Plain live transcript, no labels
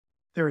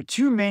There are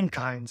two main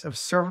kinds of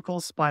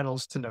cervical spinal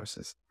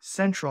stenosis,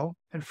 central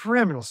and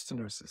foraminal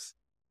stenosis.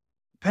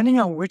 Depending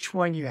on which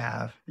one you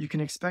have, you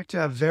can expect to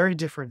have very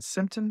different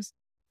symptoms,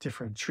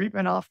 different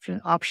treatment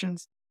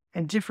options,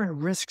 and different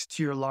risks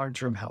to your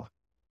long-term health.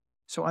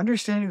 So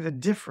understanding the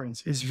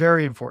difference is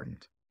very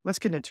important. Let's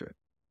get into it.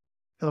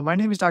 Hello, my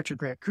name is Dr.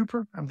 Grant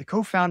Cooper. I'm the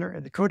co-founder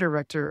and the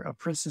co-director of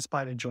Princeton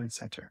Spine and Joint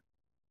Center.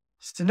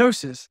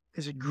 Stenosis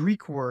is a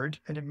Greek word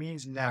and it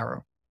means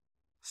narrow.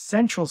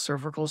 Central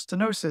cervical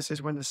stenosis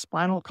is when the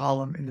spinal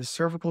column in the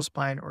cervical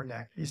spine or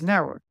neck is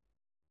narrowed.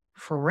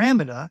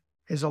 Foramina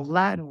is a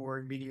Latin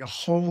word meaning a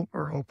hole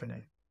or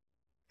opening.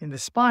 In the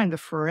spine, the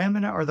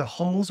foramina are the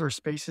holes or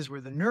spaces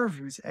where the nerve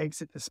roots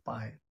exit the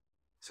spine.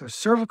 So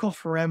cervical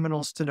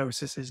foraminal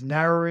stenosis is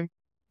narrowing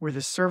where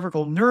the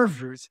cervical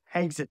nerve roots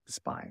exit the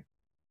spine.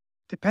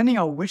 Depending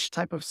on which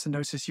type of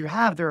stenosis you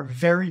have, there are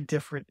very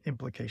different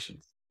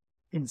implications.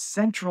 In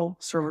central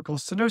cervical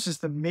stenosis,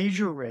 the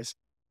major risk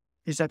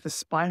is that the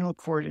spinal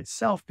cord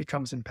itself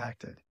becomes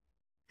impacted.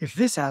 If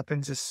this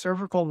happens, a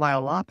cervical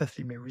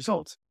myelopathy may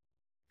result.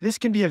 This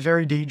can be a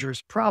very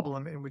dangerous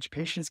problem in which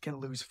patients can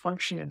lose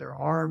function in their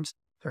arms,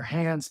 their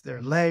hands,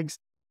 their legs.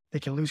 They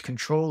can lose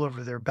control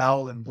over their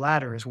bowel and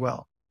bladder as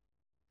well.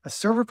 A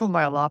cervical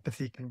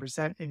myelopathy can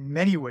present in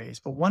many ways,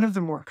 but one of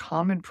the more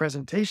common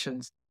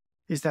presentations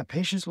is that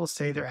patients will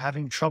say they're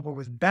having trouble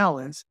with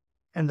balance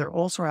and they're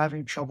also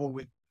having trouble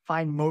with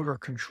fine motor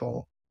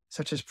control,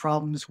 such as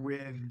problems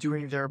with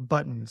doing their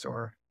buttons,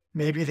 or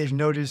maybe they've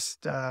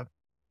noticed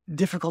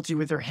difficulty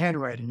with their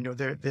handwriting.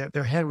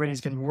 Their handwriting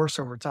is getting worse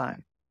over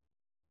time.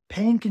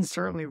 Pain can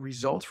certainly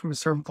result from a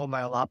cervical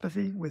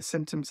myelopathy with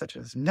symptoms such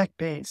as neck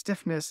pain,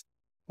 stiffness,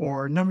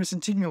 or numbness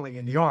and tingling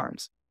in the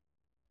arms.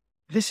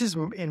 This is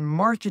in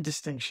marked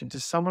distinction to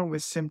someone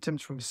with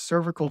symptoms from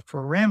cervical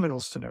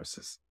foraminal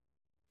stenosis.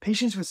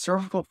 Patients with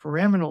cervical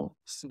foraminal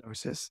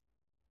stenosis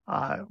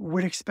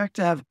would expect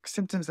to have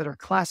symptoms that are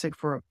classic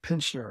for a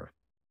pinched nerve.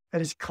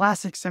 That is,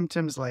 classic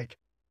symptoms like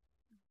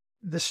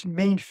this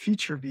main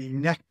feature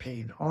being neck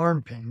pain,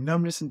 arm pain,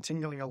 numbness and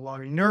tingling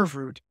along a nerve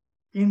root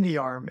in the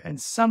arm, and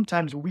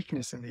sometimes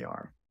weakness in the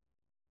arm.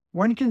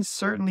 One can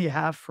certainly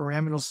have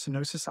foraminal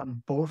stenosis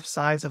on both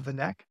sides of the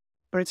neck,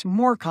 but it's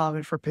more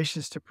common for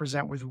patients to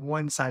present with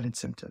one-sided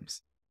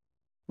symptoms.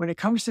 When it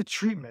comes to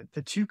treatment,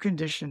 the two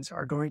conditions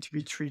are going to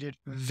be treated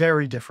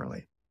very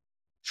differently.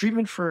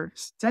 Treatment for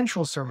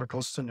central cervical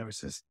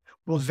stenosis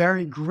will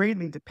vary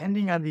greatly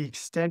depending on the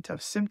extent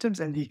of symptoms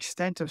and the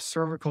extent of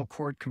cervical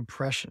cord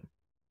compression.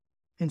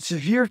 In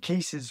severe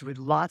cases with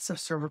lots of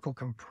cervical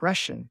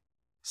compression,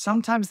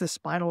 sometimes the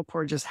spinal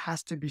cord just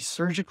has to be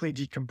surgically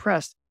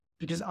decompressed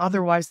because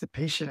otherwise the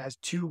patient has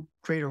too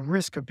great a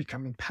risk of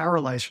becoming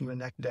paralyzed from the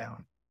neck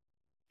down.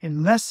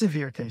 In less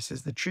severe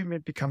cases, the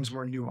treatment becomes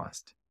more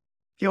nuanced.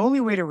 The only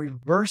way to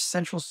reverse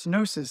central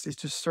stenosis is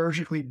to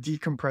surgically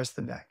decompress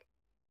the neck.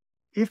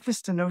 If the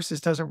stenosis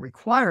doesn't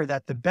require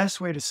that, the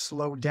best way to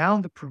slow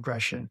down the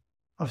progression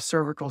of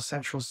cervical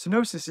central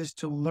stenosis is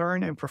to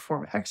learn and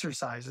perform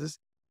exercises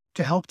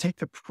to help take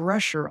the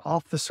pressure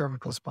off the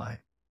cervical spine.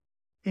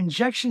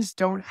 Injections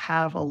don't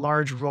have a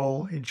large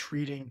role in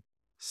treating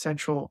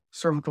central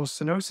cervical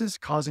stenosis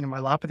causing a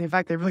myelopathy. In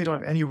fact, they really don't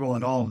have any role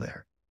at all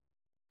there.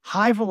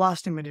 High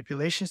velocity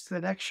manipulations to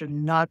the neck should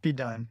not be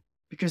done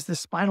because the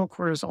spinal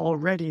cord is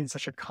already in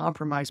such a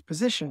compromised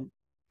position,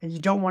 and you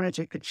don't want to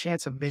take the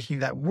chance of making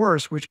that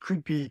worse, which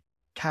could be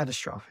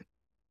catastrophic.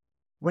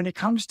 When it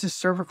comes to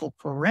cervical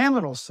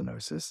foraminal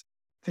stenosis,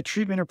 the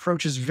treatment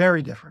approach is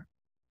very different.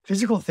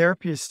 Physical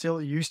therapy is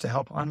still used to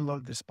help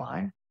unload the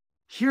spine.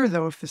 Here,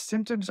 though, if the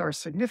symptoms are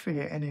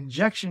significant, an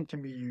injection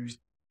can be used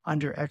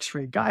under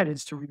X-ray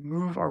guidance to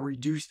remove or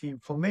reduce the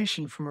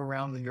inflammation from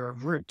around the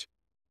nerve root.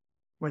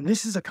 When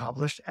this is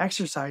accomplished,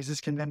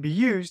 exercises can then be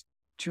used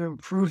to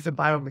improve the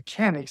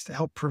biomechanics to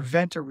help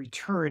prevent a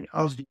return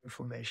of the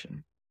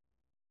inflammation.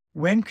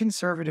 When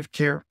conservative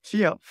care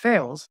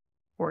fails,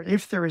 or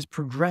if there is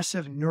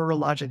progressive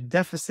neurologic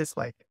deficits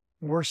like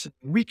worsened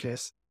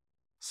weakness,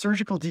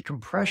 surgical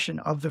decompression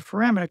of the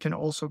foramina can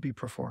also be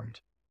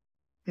performed.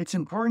 It's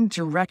important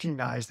to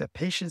recognize that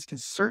patients can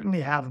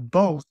certainly have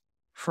both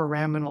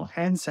foraminal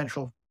and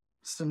central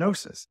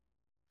stenosis.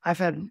 I've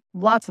had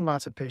lots and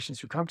lots of patients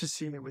who come to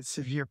see me with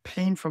severe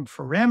pain from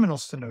foraminal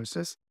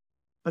stenosis,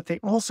 but they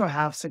also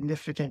have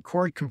significant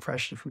cord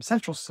compression from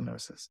central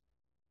stenosis.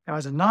 Now,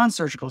 as a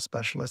non-surgical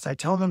specialist, I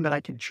tell them that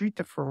I can treat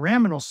the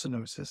foraminal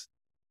stenosis,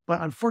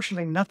 but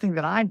unfortunately, nothing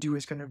that I do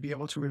is going to be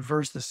able to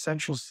reverse the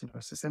central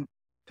stenosis. And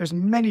there's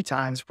many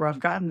times where I've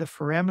gotten the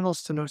foraminal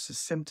stenosis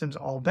symptoms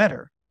all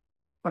better,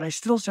 but I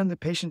still send the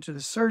patient to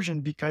the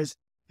surgeon because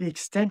the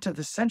extent of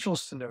the central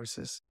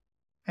stenosis,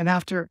 and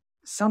after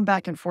some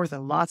back and forth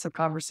and lots of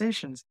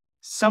conversations,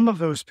 some of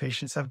those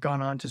patients have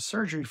gone on to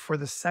surgery for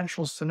the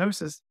central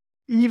stenosis,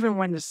 even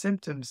when the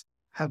symptoms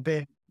have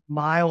been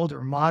mild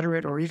or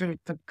moderate or even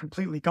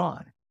completely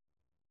gone.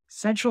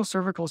 Central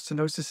cervical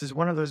stenosis is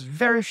one of those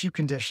very few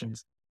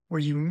conditions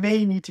where you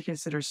may need to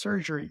consider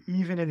surgery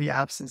even in the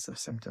absence of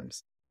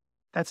symptoms.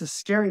 That's a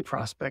scary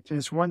prospect, and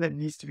it's one that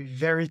needs to be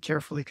very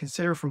carefully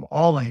considered from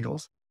all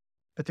angles.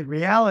 But the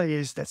reality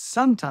is that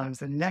sometimes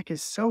the neck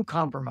is so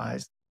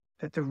compromised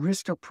that the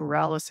risk of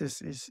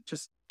paralysis is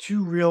just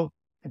too real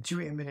and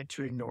too imminent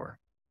to ignore.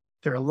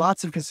 There are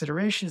lots of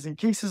considerations in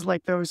cases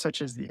like those,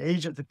 such as the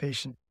age of the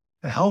patient,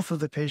 the health of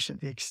the patient,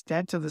 the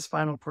extent of the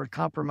spinal cord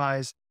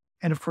compromise,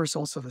 and of course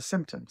also the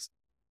symptoms.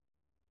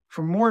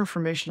 For more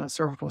information on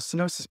cervical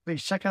stenosis,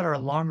 please check out our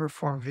longer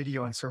form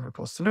video on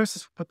cervical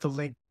stenosis. We'll put the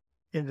link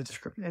in the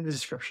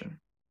description.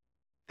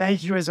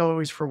 Thank you as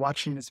always for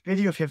watching this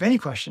video. If you have any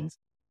questions,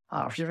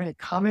 if you have any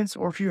comments,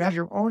 or if you have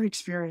your own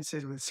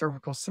experiences with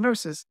cervical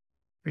stenosis,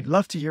 we'd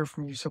love to hear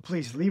from you. So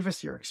please leave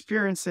us your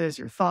experiences,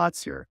 your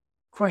thoughts, your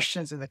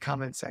questions in the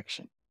comment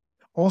section.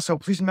 Also,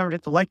 please remember to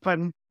hit the like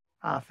button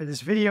for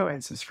this video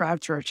and subscribe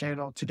to our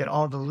channel to get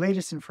all the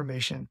latest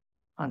information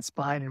on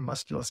spine and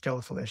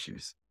musculoskeletal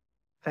issues.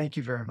 Thank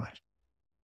you very much.